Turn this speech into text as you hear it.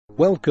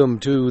Welcome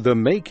to The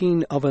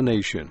Making of a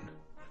Nation,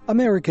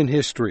 American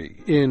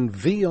History in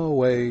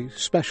VOA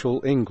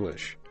Special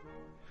English.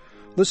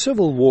 The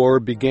Civil War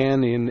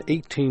began in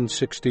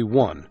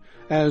 1861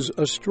 as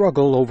a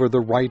struggle over the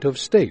right of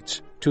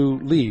states to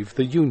leave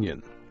the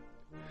Union.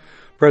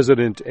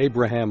 President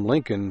Abraham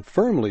Lincoln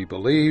firmly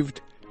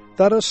believed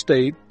that a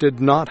state did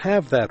not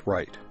have that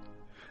right,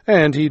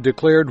 and he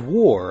declared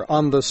war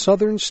on the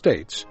southern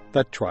states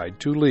that tried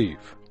to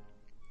leave.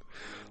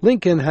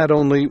 Lincoln had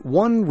only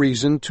one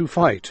reason to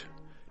fight: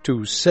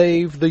 to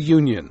save the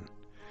Union.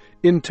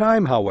 In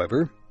time,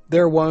 however,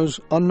 there was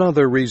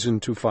another reason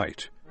to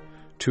fight: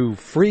 to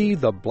free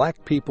the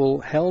black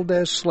people held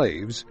as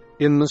slaves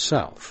in the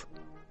South.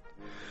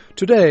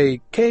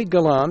 Today, Kay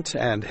Gallant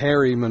and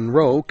Harry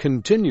Monroe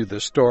continue the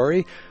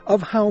story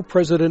of how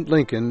President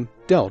Lincoln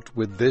dealt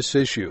with this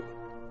issue.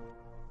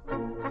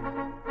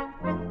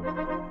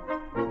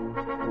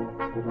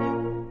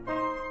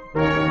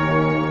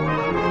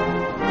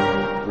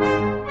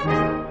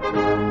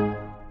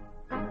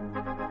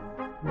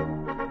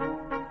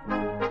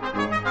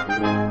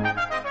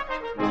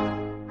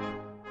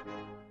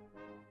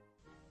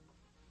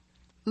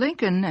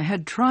 Lincoln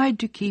had tried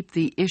to keep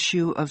the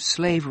issue of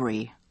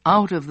slavery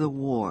out of the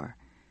war.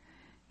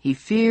 He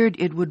feared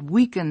it would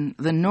weaken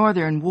the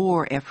Northern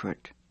war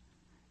effort.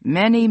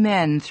 Many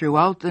men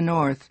throughout the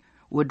North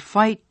would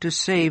fight to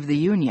save the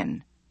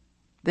Union.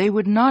 They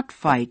would not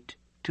fight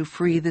to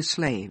free the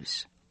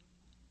slaves.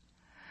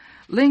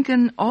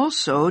 Lincoln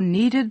also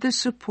needed the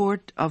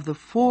support of the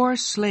 4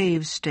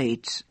 slave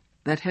states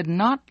that had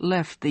not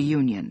left the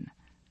Union: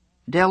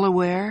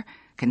 Delaware,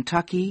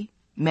 Kentucky,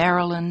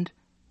 Maryland,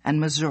 and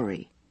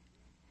Missouri.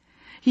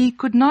 He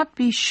could not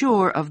be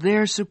sure of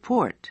their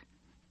support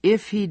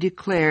if he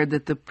declared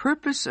that the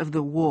purpose of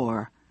the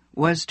war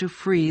was to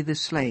free the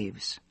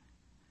slaves.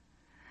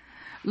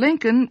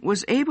 Lincoln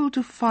was able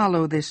to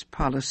follow this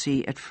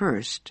policy at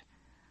first,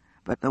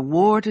 but the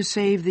war to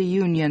save the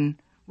Union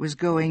was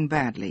going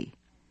badly.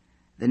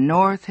 The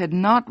North had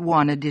not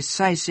won a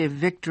decisive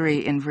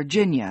victory in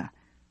Virginia,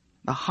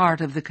 the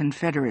heart of the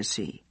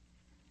Confederacy.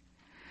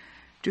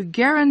 To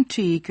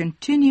guarantee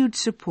continued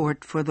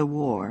support for the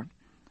war,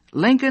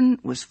 Lincoln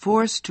was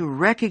forced to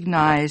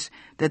recognize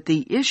that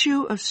the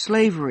issue of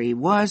slavery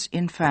was,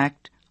 in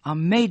fact, a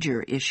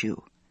major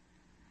issue.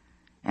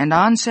 And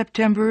on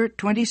September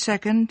 22,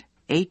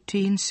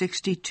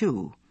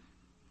 1862,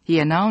 he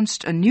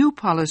announced a new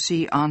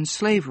policy on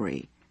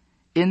slavery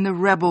in the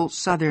rebel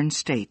Southern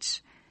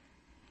states.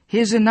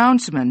 His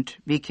announcement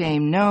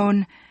became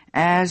known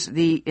as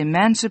the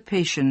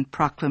Emancipation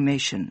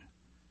Proclamation.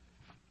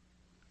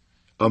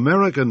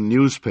 American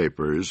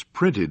newspapers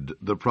printed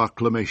the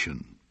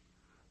proclamation.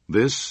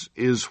 This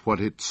is what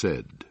it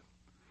said: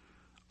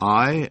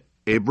 I,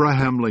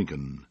 Abraham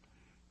Lincoln,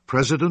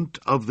 President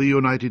of the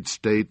United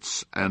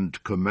States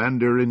and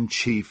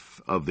Commander-in-Chief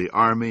of the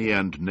Army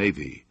and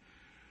Navy,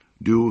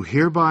 do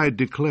hereby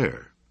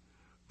declare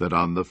that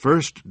on the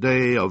first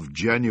day of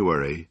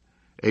January,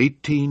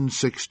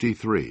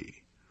 1863,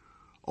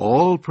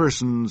 all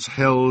persons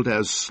held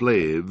as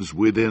slaves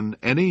within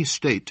any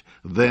state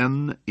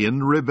then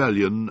in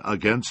rebellion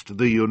against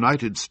the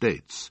United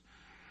States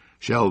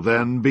shall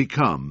then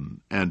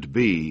become and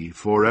be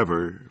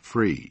forever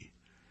free.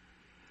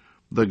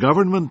 The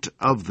government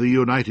of the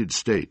United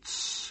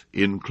States,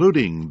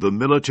 including the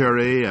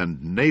military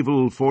and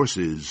naval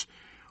forces,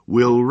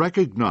 will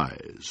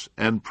recognize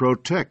and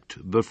protect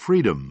the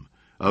freedom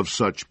of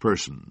such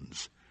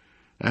persons,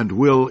 and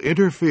will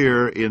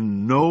interfere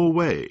in no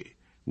way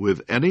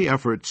with any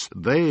efforts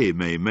they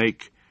may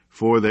make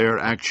for their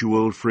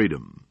actual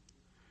freedom.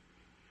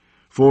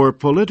 For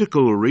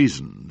political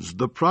reasons,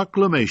 the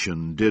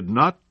proclamation did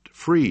not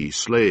free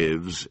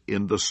slaves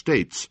in the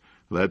states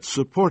that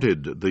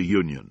supported the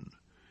Union,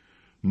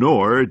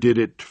 nor did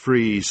it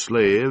free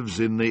slaves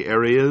in the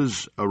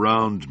areas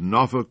around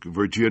Norfolk,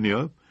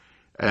 Virginia,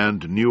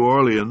 and New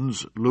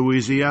Orleans,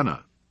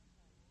 Louisiana.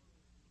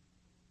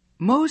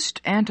 Most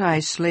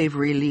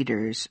anti-slavery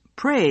leaders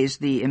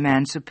praised the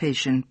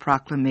Emancipation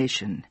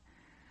Proclamation.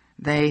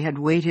 They had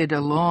waited a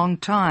long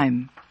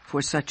time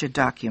for such a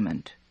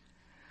document.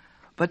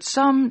 But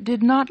some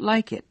did not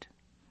like it.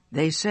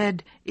 They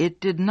said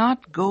it did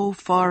not go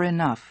far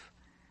enough.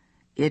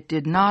 It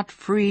did not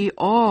free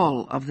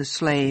all of the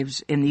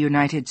slaves in the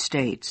United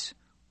States,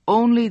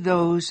 only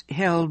those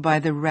held by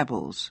the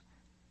rebels.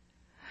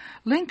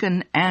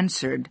 Lincoln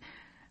answered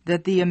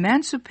that the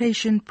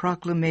Emancipation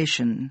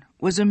Proclamation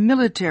was a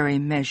military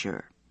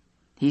measure.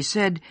 He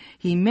said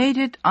he made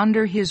it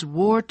under his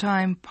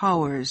wartime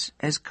powers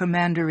as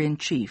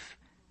Commander-in-Chief.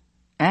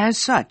 As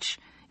such,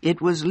 it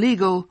was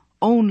legal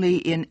only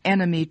in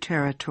enemy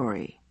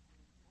territory.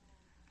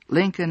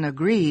 Lincoln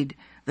agreed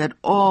that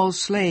all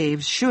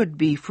slaves should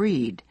be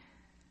freed.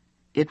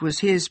 It was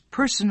his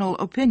personal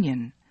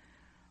opinion,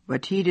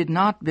 but he did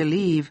not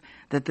believe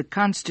that the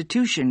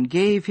Constitution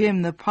gave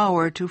him the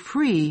power to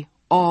free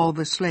all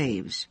the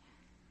slaves.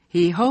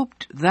 He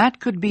hoped that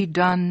could be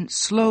done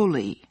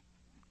slowly,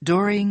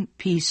 during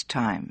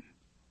peacetime.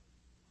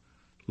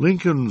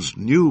 Lincoln's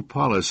new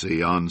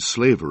policy on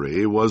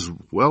slavery was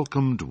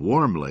welcomed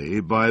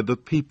warmly by the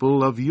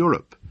people of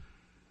Europe.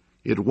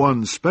 It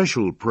won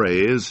special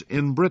praise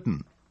in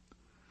Britain.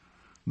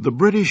 The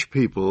British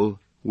people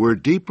were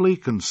deeply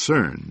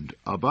concerned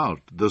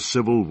about the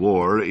Civil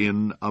War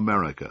in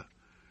America.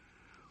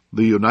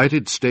 The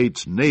United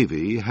States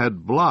Navy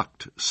had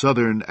blocked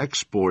Southern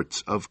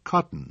exports of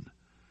cotton.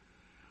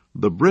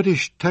 The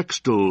British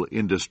textile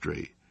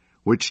industry,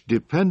 which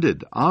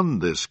depended on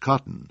this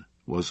cotton,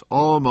 was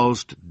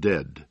almost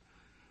dead.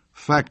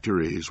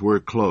 Factories were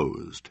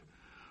closed.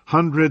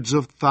 Hundreds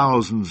of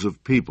thousands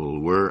of people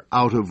were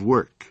out of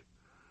work.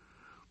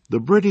 The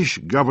British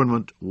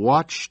government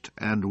watched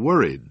and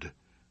worried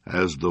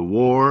as the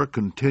war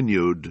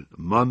continued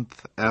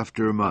month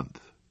after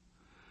month.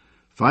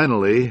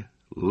 Finally,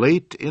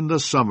 late in the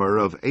summer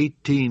of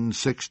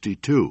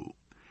 1862,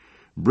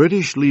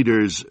 British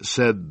leaders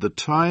said the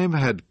time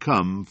had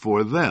come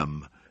for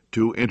them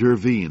to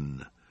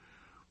intervene.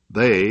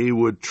 They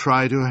would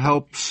try to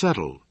help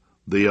settle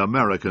the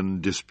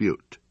American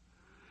dispute.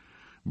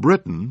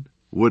 Britain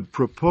would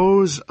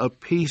propose a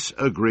peace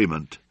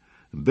agreement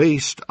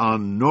based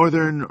on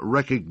Northern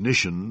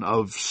recognition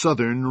of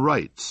Southern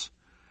rights.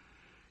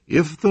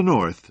 If the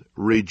North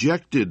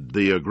rejected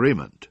the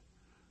agreement,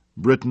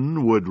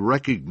 Britain would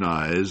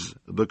recognize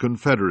the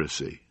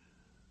Confederacy.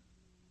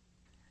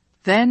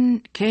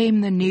 Then came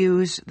the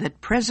news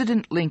that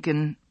President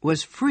Lincoln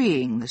was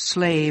freeing the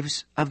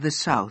slaves of the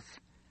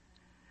South.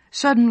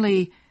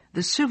 Suddenly,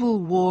 the Civil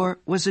War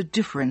was a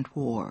different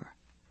war.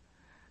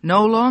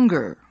 No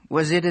longer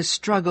was it a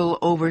struggle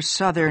over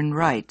Southern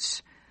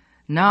rights.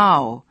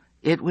 Now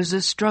it was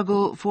a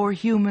struggle for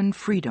human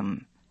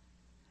freedom.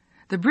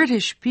 The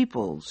British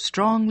people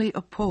strongly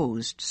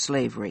opposed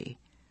slavery.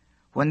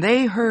 When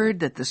they heard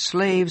that the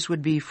slaves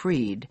would be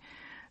freed,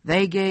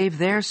 they gave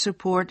their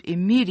support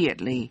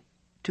immediately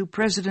to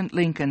President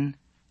Lincoln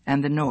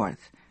and the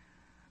North.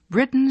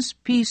 Britain's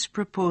peace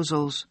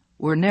proposals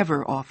were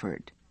never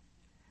offered.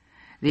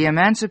 The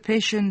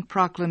Emancipation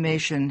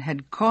Proclamation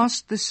had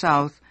cost the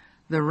South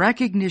the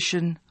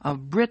recognition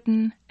of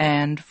Britain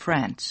and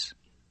France.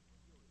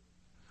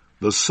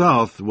 The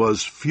South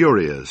was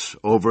furious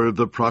over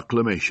the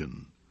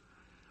proclamation.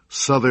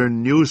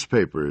 Southern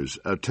newspapers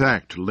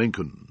attacked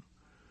Lincoln.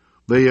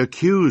 They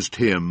accused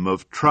him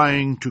of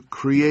trying to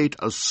create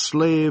a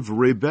slave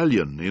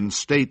rebellion in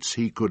states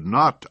he could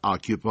not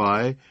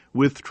occupy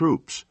with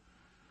troops.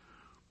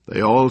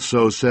 They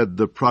also said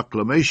the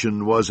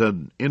proclamation was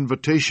an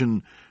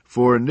invitation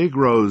for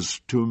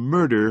Negroes to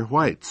murder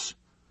whites.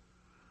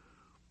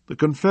 The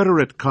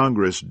Confederate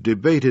Congress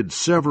debated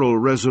several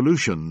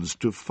resolutions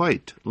to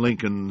fight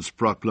Lincoln's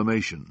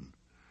proclamation.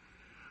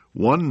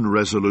 One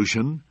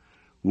resolution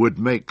would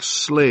make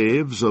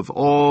slaves of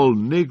all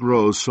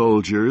Negro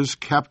soldiers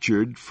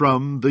captured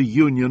from the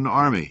Union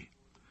Army.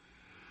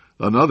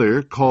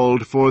 Another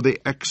called for the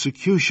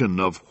execution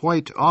of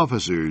white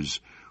officers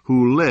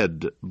who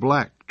led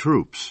black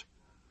troops.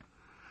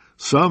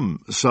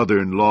 Some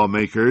Southern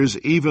lawmakers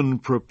even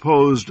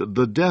proposed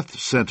the death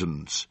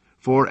sentence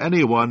for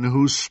anyone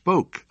who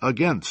spoke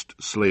against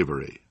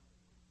slavery.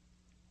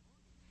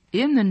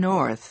 In the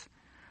North,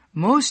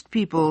 most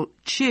people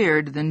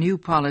cheered the new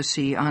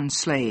policy on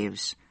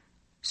slaves.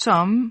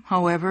 Some,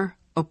 however,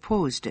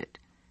 opposed it.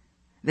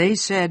 They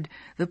said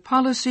the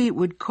policy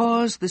would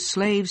cause the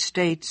slave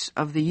states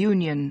of the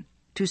Union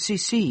to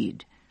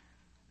secede.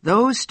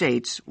 Those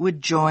states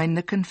would join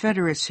the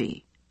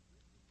Confederacy.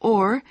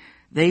 Or,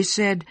 they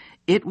said,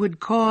 it would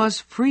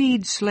cause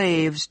freed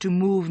slaves to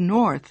move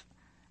north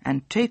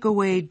and take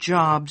away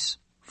jobs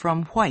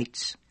from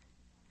whites.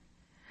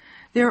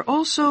 There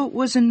also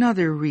was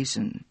another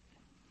reason.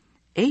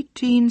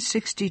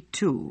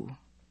 1862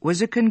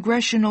 was a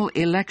congressional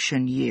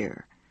election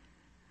year.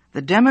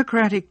 The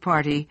Democratic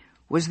Party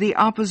was the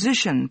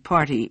opposition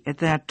party at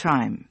that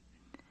time.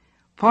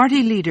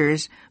 Party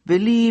leaders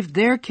believed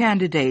their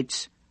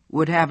candidates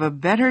would have a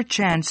better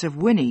chance of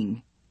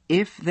winning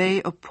if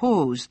they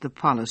opposed the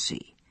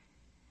policy.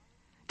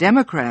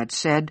 Democrats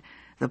said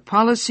the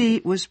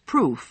policy was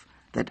proof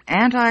that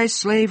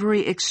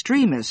anti-slavery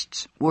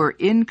extremists were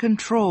in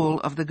control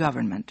of the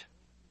government.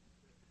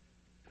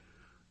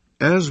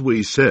 As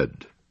we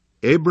said,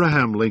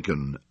 Abraham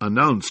Lincoln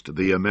announced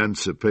the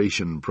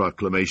Emancipation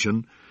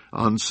Proclamation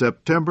on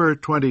September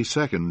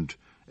 22,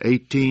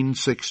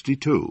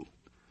 1862.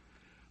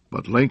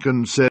 But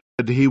Lincoln said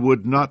he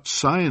would not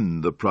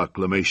sign the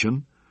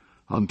proclamation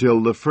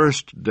until the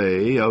first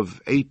day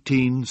of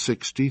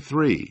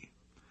 1863.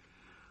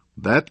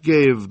 That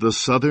gave the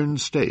Southern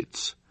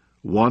states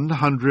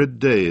 100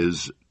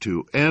 days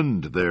to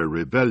end their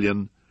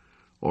rebellion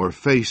or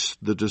face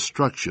the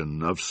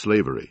destruction of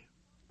slavery.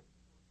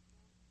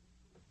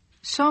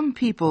 Some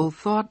people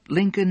thought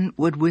Lincoln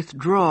would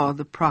withdraw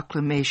the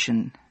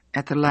proclamation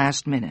at the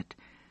last minute.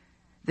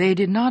 They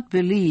did not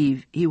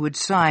believe he would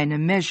sign a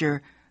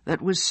measure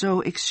that was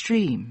so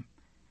extreme.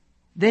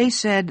 They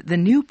said the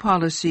new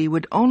policy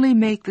would only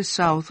make the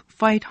South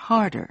fight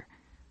harder,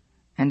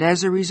 and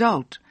as a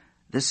result,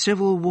 the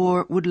Civil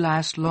War would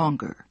last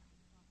longer.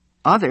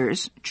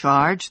 Others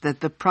charged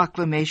that the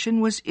proclamation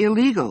was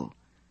illegal.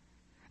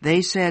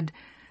 They said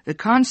the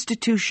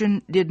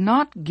Constitution did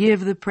not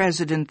give the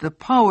President the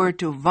power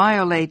to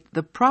violate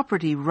the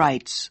property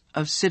rights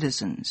of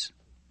citizens.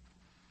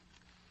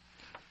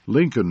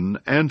 Lincoln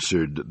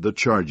answered the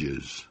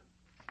charges.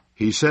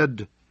 He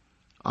said,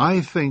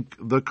 "I think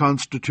the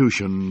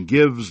Constitution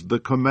gives the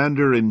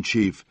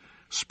Commander-in-Chief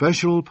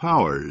special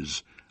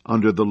powers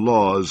under the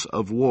laws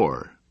of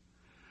war.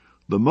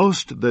 The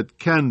most that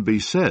can be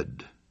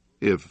said,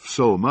 if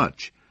so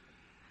much,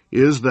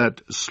 is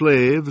that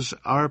slaves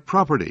are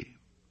property.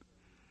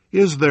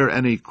 Is there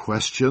any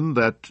question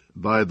that,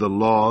 by the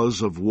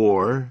laws of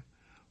war,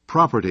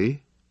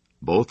 property,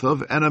 both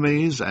of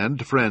enemies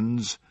and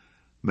friends,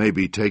 may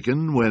be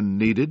taken when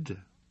needed?"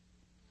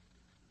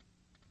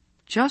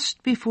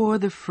 Just before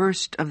the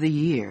first of the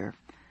year,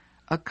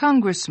 a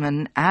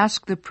congressman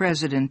asked the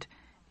President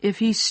if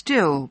he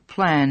still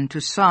planned to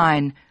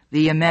sign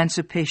the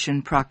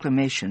Emancipation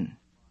Proclamation.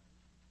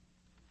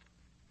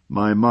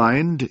 "My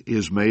mind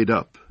is made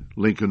up,"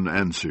 Lincoln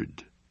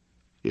answered.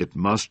 "It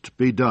must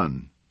be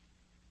done.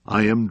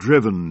 I am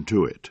driven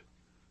to it.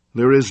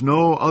 There is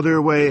no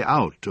other way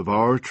out of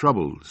our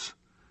troubles.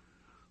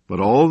 But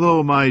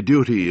although my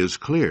duty is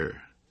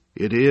clear,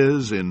 it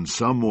is in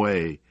some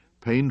way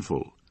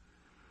painful.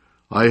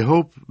 I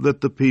hope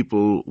that the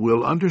people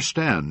will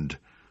understand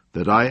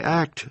that I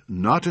act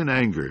not in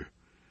anger,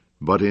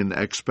 but in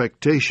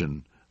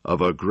expectation of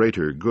a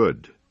greater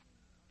good."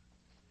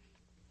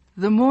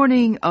 The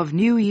morning of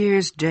New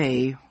Year's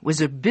Day was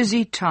a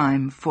busy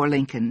time for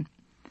Lincoln.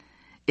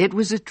 It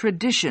was a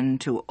tradition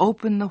to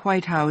open the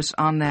White House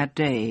on that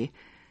day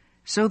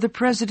so the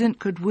President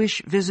could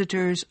wish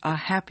visitors a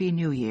Happy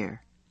New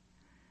Year.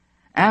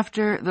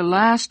 After the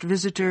last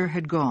visitor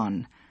had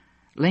gone,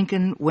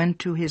 Lincoln went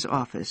to his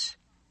office.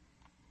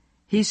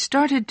 He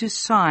started to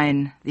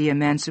sign the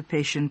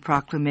Emancipation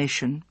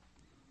Proclamation.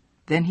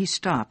 Then he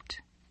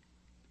stopped.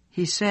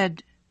 He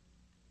said,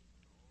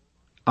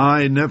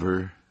 "I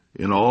never,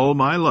 in all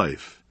my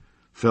life,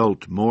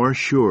 felt more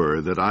sure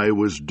that I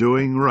was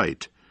doing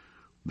right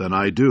than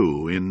I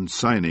do in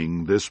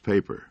signing this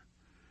paper.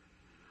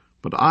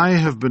 But I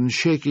have been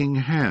shaking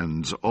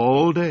hands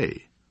all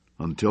day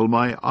until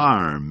my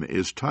arm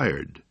is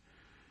tired.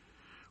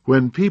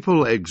 When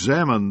people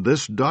examine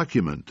this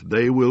document,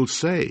 they will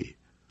say,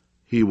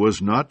 'He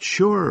was not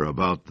sure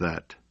about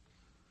that.'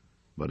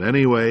 But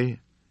anyway,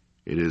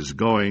 it is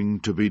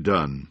going to be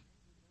done."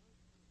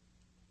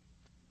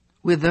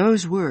 With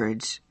those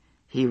words,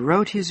 he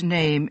wrote his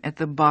name at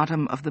the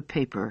bottom of the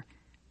paper.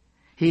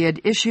 He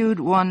had issued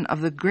one of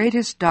the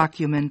greatest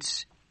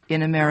documents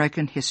in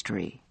American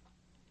history.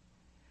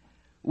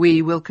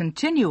 We will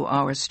continue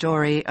our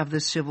story of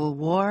the Civil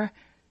War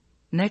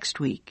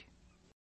next week.